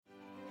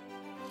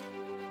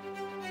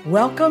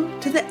Welcome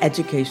to the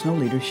Educational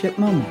Leadership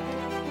Moment,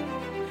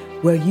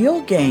 where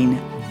you'll gain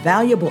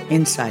valuable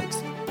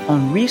insights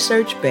on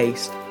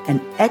research-based and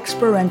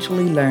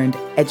experientially learned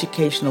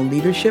educational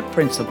leadership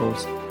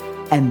principles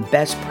and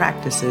best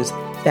practices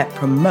that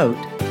promote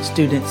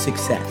student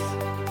success.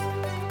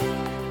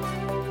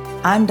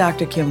 I'm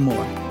Dr. Kim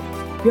Moore,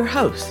 your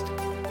host.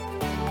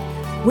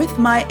 With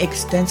my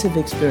extensive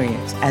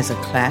experience as a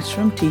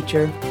classroom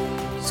teacher,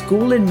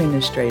 school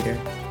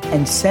administrator,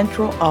 and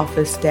central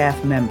office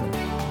staff member,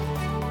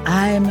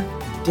 I'm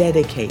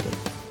dedicated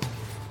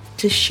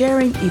to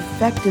sharing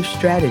effective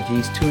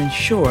strategies to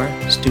ensure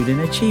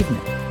student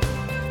achievement.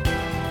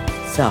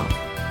 So,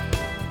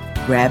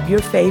 grab your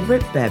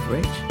favorite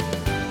beverage,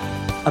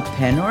 a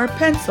pen or a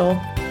pencil,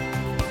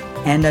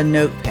 and a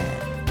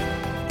notepad,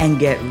 and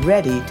get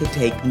ready to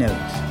take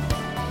notes.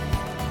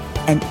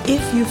 And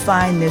if you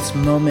find this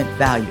moment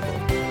valuable,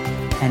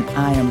 and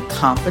I am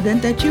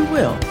confident that you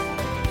will,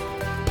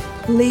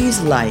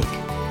 please like,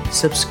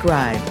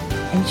 subscribe,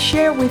 and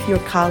share with your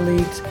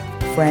colleagues,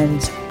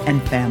 friends,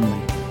 and family.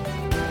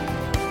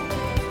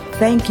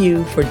 Thank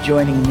you for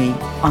joining me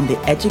on the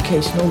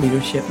Educational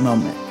Leadership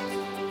Moment.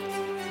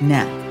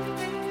 Now,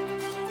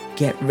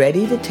 get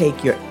ready to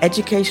take your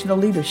educational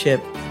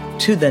leadership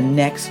to the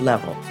next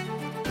level.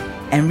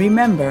 And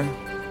remember,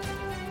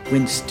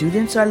 when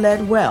students are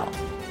led well,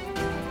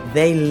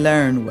 they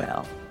learn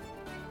well.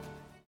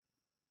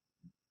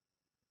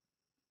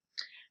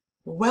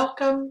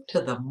 Welcome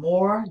to the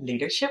More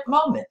Leadership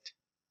Moment.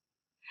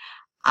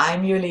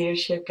 I'm your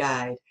leadership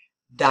guide,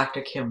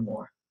 Dr. Kim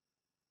Moore.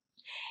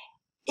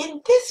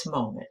 In this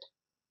moment,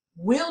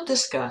 we'll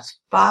discuss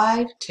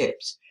 5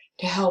 tips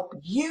to help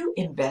you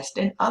invest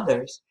in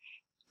others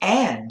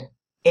and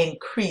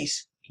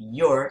increase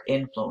your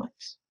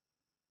influence.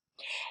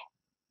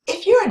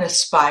 If you're an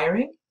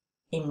aspiring,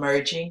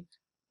 emerging,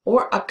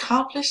 or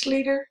accomplished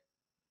leader,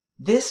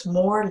 this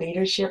More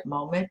Leadership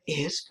Moment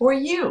is for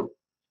you.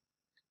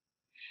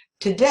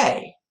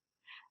 Today,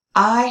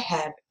 I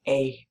have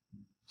a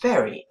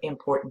very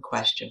important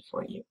question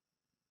for you.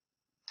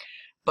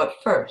 But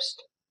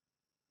first,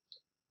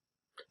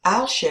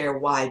 I'll share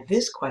why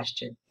this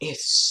question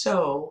is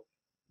so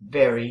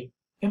very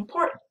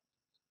important.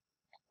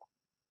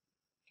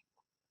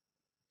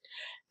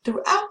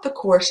 Throughout the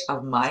course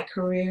of my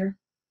career,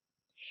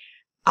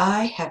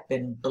 I have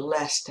been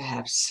blessed to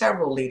have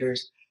several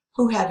leaders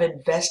who have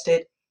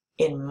invested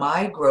in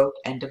my growth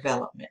and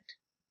development.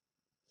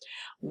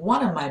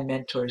 One of my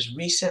mentors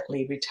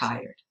recently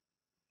retired.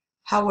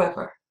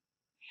 However,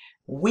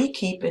 we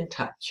keep in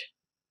touch.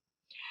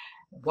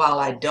 While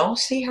I don't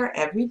see her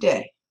every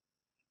day,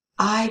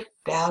 I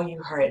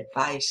value her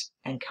advice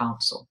and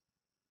counsel.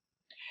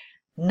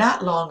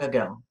 Not long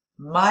ago,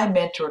 my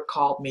mentor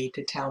called me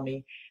to tell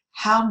me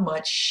how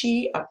much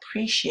she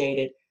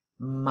appreciated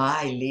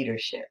my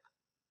leadership.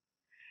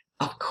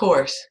 Of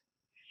course,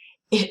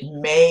 it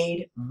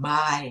made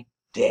my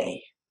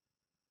day.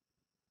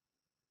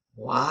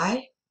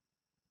 Why?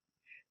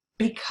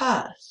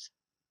 Because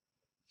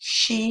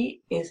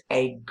she is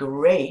a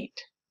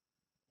great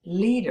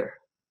leader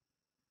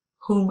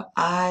whom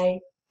I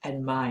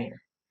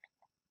admire.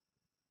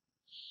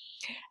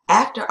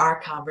 After our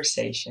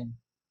conversation,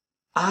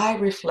 I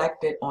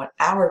reflected on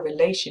our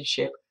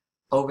relationship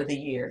over the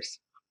years.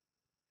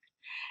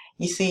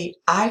 You see,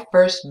 I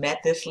first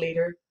met this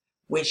leader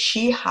when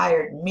she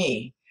hired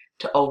me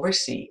to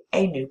oversee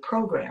a new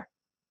program.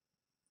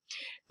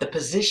 The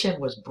position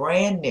was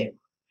brand new,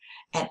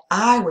 and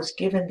I was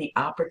given the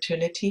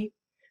opportunity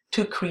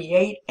to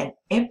create and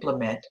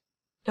implement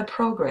the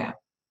program.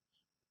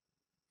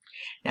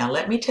 Now,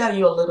 let me tell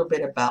you a little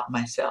bit about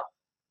myself.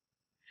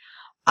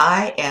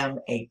 I am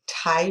a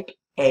type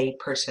A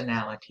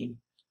personality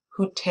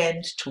who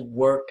tends to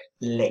work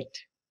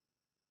late.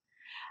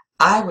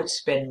 I would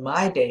spend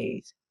my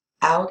days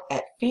out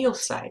at field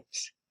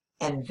sites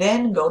and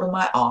then go to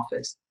my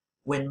office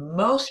when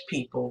most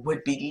people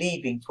would be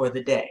leaving for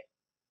the day.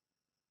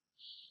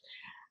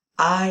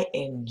 I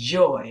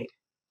enjoyed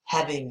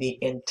having the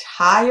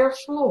entire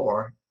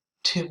floor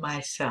to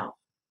myself.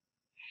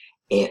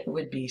 It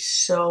would be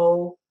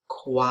so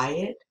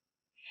quiet,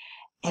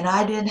 and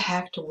I didn't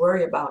have to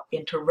worry about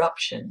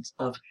interruptions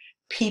of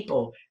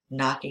people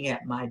knocking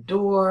at my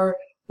door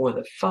or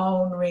the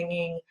phone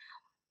ringing,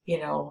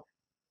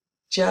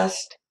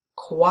 just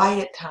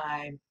quiet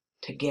time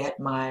to get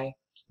my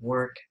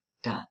work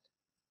done.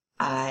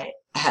 I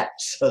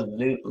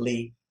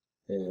absolutely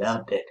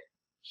loved it.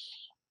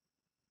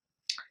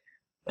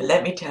 But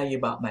let me tell you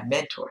about my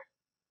mentor.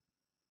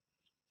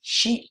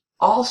 She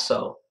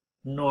also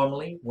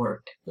normally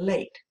worked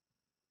late.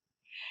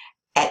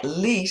 At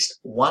least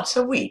once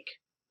a week,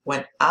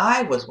 when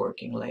I was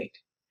working late,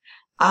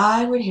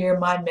 I would hear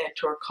my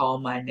mentor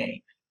call my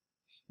name.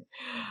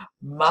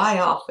 My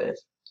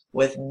office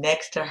was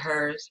next to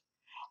hers,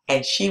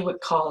 and she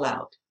would call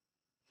out,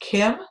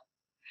 "Kim,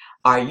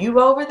 are you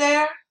over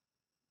there?"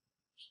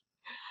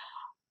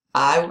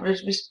 I would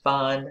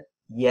respond,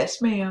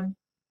 "Yes, ma'am,"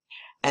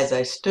 as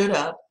I stood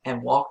up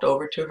and walked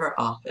over to her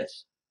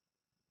office.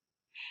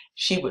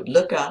 She would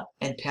look up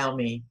and tell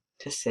me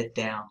to sit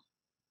down.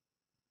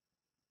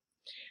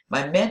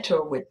 My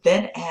mentor would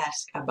then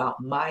ask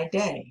about my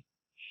day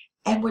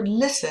and would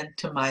listen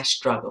to my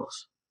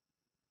struggles.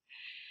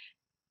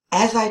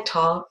 As I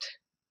talked,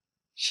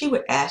 she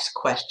would ask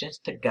questions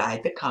to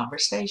guide the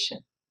conversation.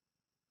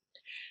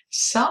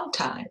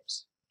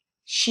 Sometimes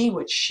she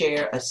would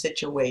share a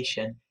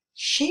situation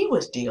she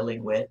was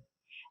dealing with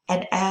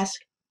and ask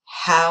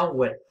how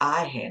would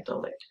I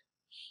handle it.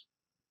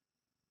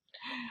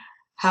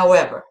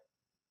 However,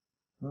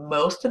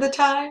 most of the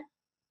time,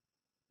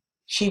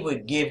 she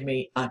would give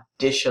me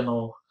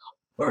additional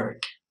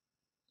work.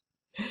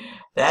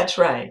 That's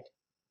right.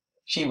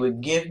 She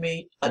would give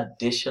me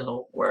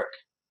additional work.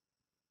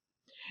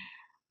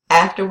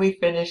 After we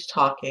finished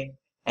talking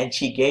and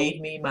she gave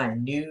me my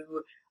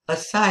new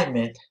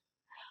assignment,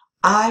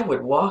 I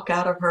would walk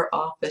out of her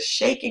office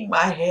shaking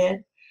my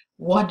head,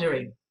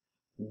 wondering,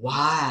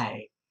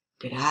 why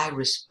did I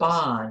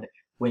respond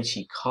when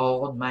she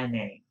called my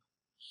name?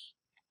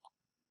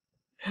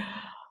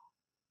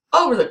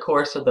 Over the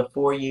course of the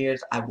 4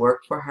 years I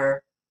worked for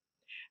her,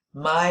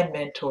 my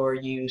mentor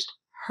used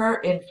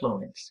her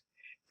influence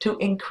to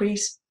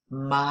increase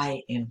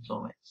my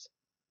influence.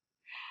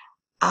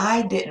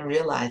 I didn't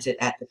realize it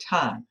at the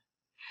time,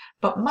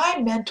 but my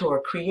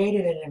mentor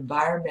created an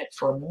environment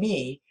for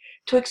me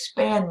to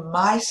expand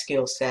my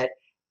skill set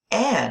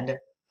and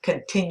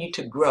continue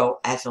to grow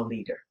as a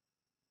leader.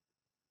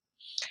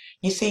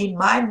 You see,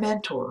 my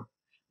mentor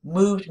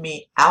moved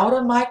me out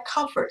of my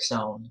comfort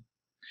zone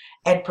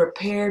and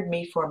prepared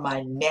me for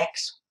my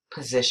next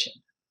position.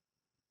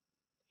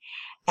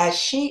 As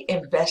she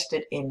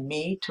invested in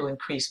me to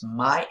increase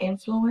my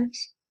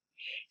influence,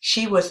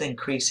 she was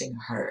increasing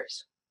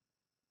hers.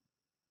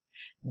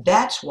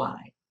 That's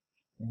why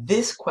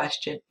this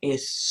question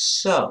is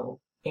so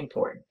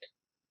important.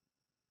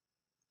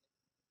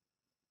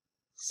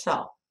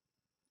 So,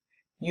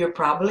 you're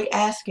probably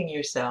asking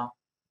yourself,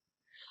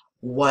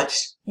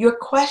 what's your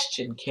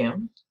question,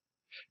 Kim?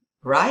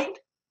 Right?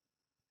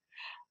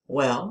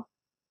 Well,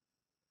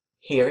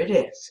 here it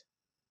is.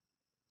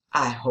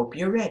 I hope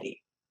you're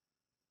ready.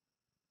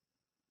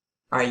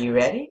 Are you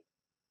ready?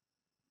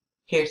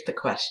 Here's the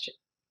question.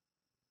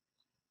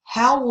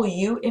 How will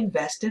you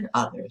invest in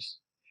others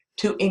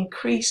to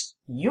increase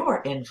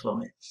your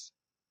influence?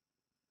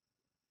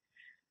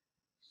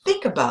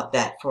 Think about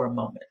that for a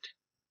moment.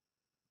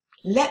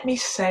 Let me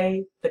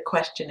say the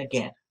question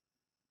again.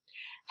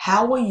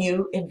 How will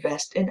you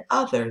invest in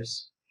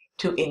others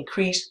to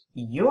increase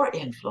your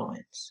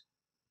influence?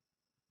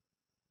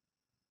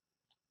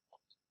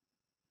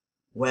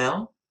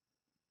 Well,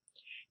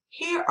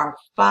 here are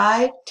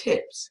 5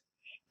 tips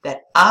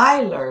that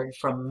I learned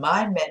from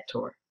my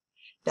mentor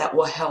that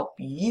will help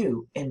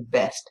you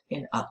invest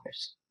in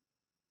others.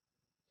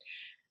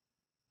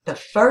 The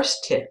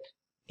first tip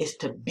is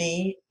to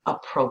be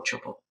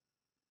approachable.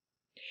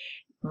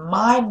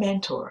 My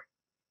mentor,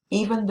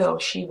 even though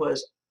she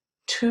was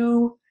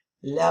 2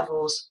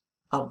 levels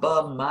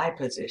above my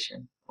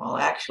position, well,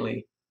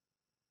 actually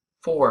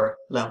 4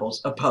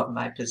 levels above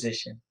my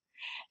position,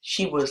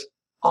 she was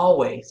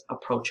always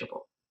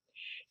approachable.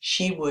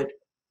 She would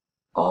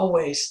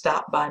always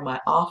stop by my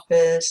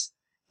office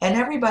and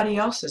everybody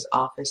else's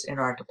office in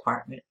our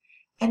department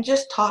and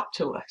just talk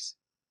to us.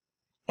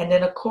 And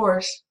then, of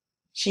course,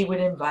 she would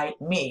invite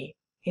me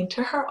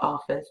into her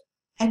office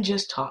and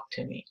just talk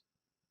to me.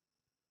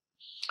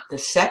 The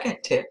second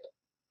tip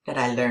that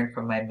I learned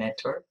from my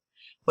mentor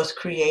was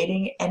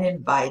creating an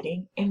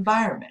inviting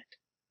environment.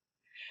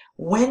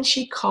 When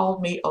she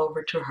called me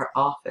over to her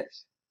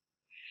office,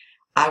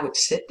 I would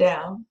sit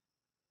down,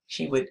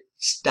 she would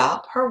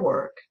stop her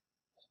work,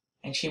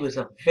 and she was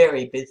a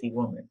very busy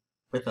woman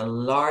with a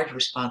large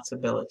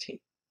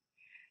responsibility.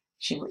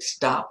 She would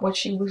stop what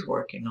she was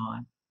working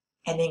on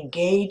and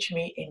engage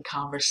me in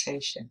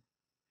conversation.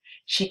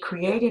 She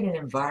created an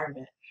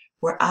environment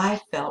where I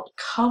felt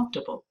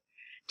comfortable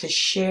to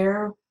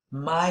share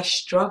my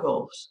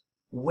struggles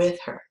with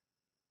her.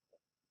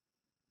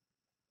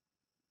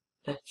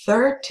 The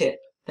third tip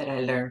that I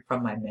learned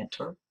from my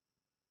mentor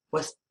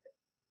was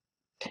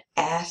to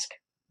ask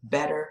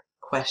better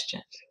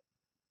questions.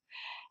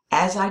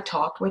 As I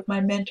talked with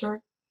my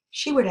mentor,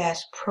 she would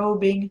ask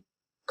probing,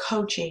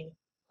 coaching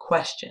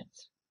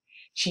questions.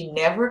 She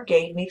never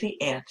gave me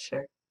the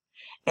answer,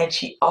 and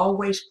she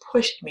always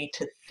pushed me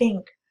to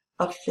think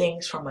of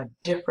things from a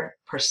different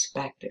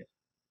perspective.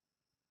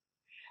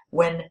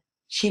 When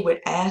she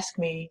would ask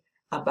me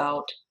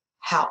about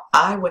how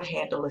I would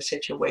handle a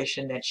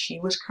situation that she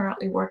was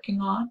currently working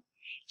on,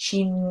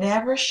 she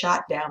never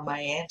shot down my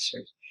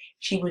answers.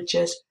 She would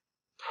just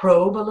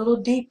probe a little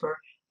deeper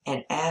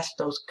and ask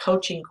those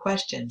coaching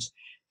questions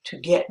to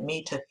get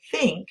me to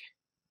think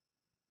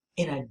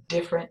in a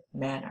different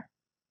manner.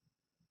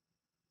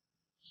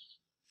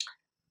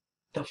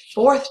 The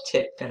fourth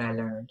tip that I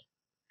learned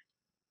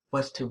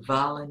was to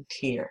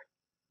volunteer.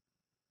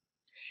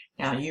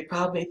 Now, you're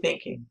probably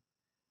thinking,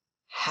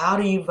 how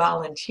do you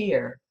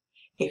volunteer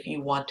if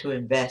you want to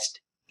invest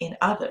in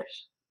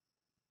others?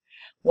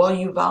 Well,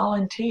 you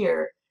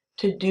volunteer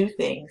to do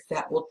things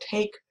that will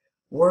take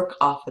work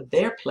off of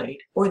their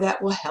plate or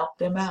that will help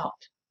them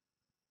out.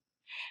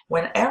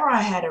 Whenever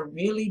I had a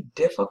really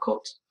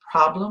difficult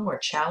problem or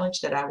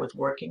challenge that I was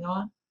working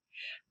on,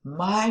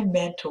 my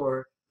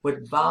mentor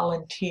would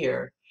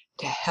volunteer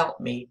to help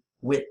me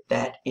with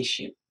that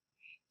issue.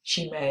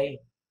 She may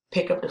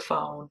pick up the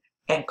phone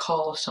and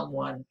call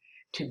someone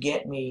to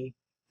get me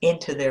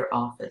into their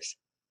office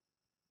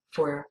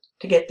to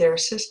get their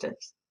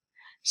assistance.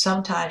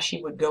 Sometimes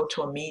she would go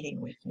to a meeting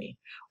with me,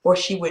 or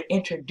she would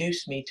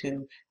introduce me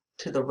to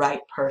the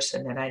right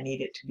person that I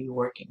needed to be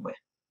working with.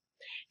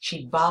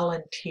 She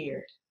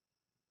volunteered.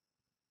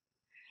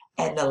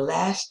 And the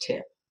last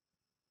tip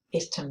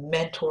is to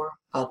mentor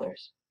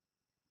others.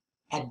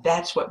 And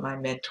that's what my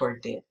mentor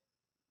did.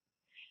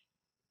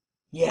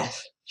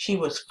 Yes, she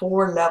was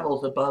 4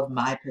 levels above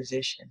my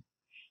position.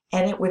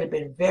 And it would have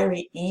been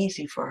very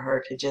easy for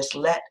her to just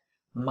let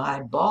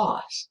my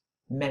boss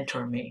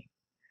mentor me.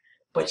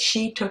 But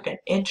she took an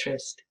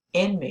interest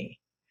in me,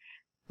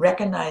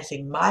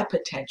 recognizing my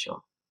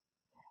potential,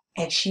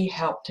 and she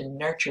helped to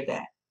nurture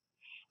that.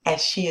 And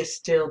she is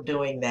still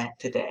doing that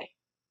today.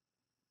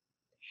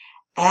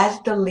 As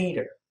the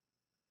leader,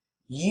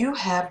 you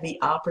have the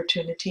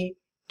opportunity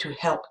to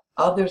help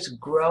others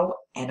grow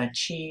and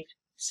achieve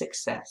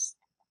success.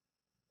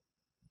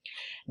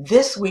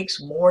 This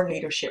week's More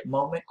Leadership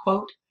Moment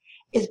quote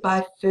is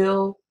by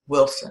Phil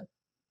Wilson.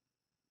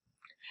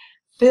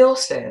 Phil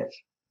says,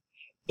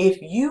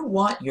 "If you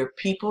want your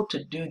people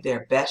to do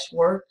their best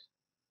work,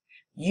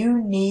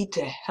 you need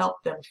to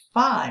help them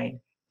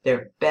find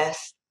their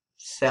best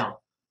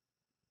self."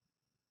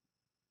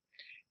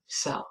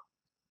 So,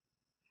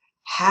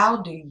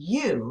 how do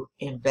you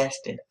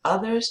invest in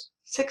others'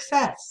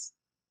 success?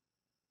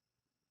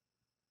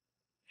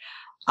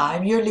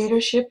 I'm your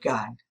leadership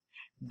guide,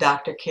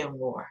 Dr. Kim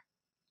Moore.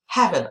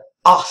 Have an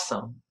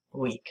awesome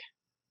week.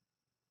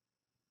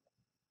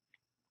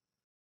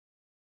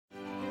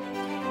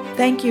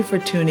 Thank you for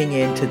tuning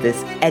in to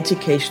this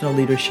educational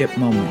leadership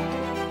moment.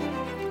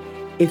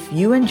 If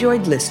you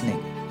enjoyed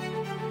listening,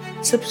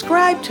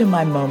 subscribe to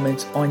my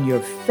moments on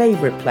your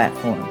favorite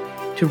platform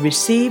to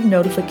receive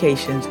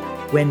notifications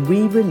when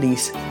we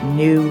release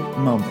new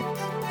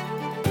moments.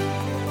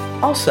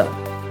 Also,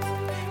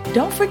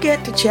 don't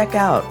forget to check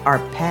out our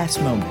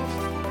past moments,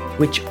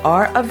 which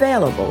are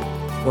available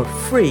for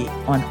free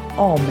on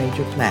all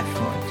major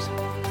platforms.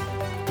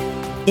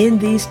 In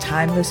these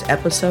timeless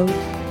episodes,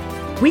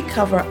 we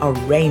cover a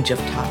range of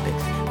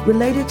topics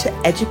related to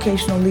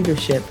educational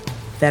leadership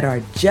that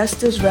are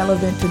just as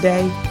relevant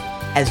today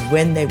as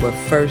when they were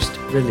first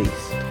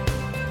released.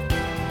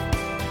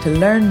 To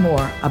learn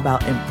more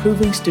about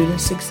improving student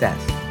success,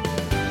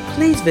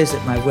 please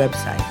visit my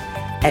website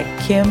at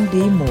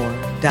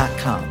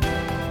kimdmoore.com.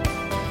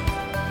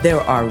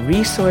 There are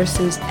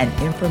resources and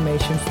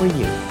information for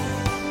you,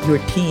 your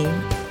team,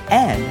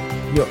 and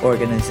your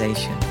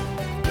organization.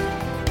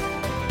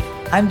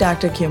 I'm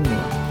Dr. Kim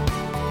Moore,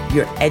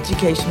 your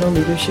educational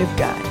leadership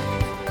guide,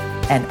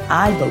 and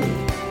I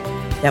believe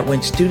that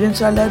when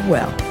students are led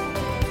well,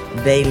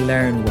 they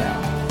learn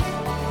well.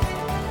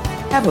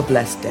 Have a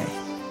blessed day.